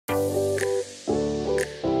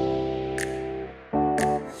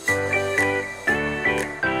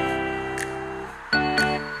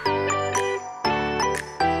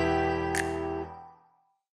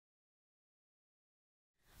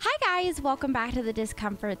guys, welcome back to the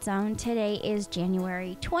Discomfort Zone. Today is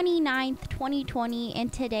January 29th, 2020,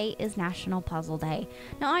 and today is National Puzzle Day.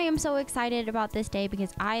 Now, I am so excited about this day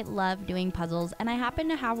because I love doing puzzles, and I happen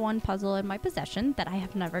to have one puzzle in my possession that I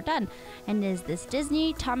have never done, and it is this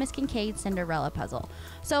Disney Thomas Kincaid Cinderella puzzle.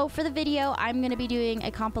 So for the video, I'm going to be doing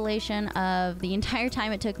a compilation of the entire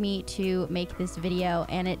time it took me to make this video,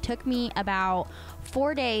 and it took me about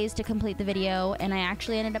 4 days to complete the video, and I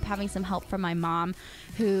actually ended up having some help from my mom,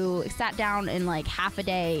 who sat down in like half a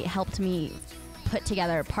day, helped me put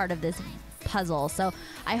together part of this puzzle. So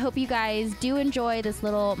I hope you guys do enjoy this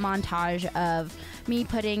little montage of me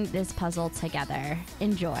putting this puzzle together.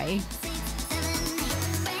 Enjoy.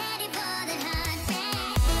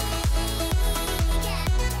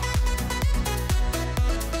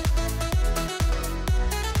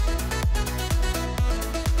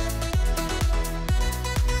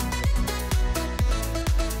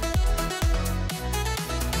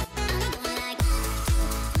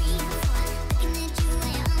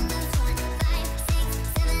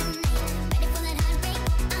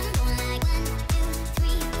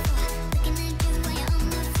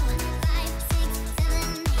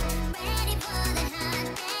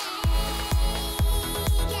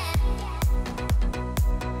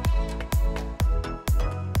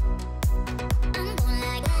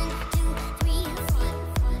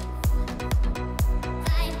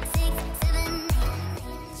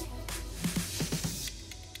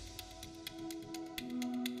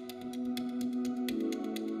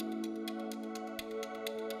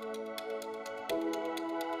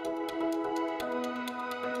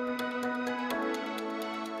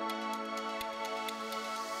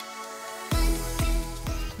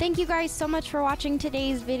 Thank you guys so much for watching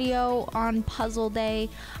today's video on Puzzle Day.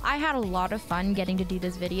 I had a lot of fun getting to do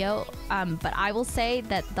this video, but I will say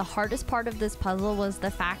that the hardest part of this puzzle was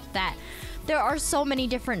the fact that there are so many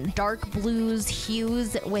different dark blues,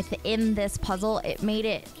 hues within this puzzle. It made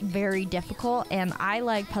it very difficult, and I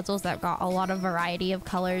like puzzles that got a lot of variety of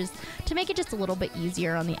colors to make it just a little bit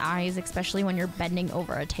easier on the eyes, especially when you're bending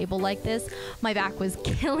over a table like this. My back was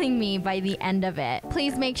killing me by the end of it.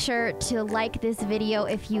 Please make sure to like this video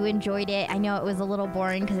if you enjoyed it. I know it was a little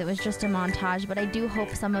boring because it was just a montage, but I do hope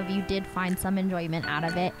some of you did find some enjoyment out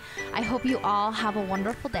of it. I hope you all have a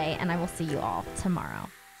wonderful day, and I will see you all tomorrow.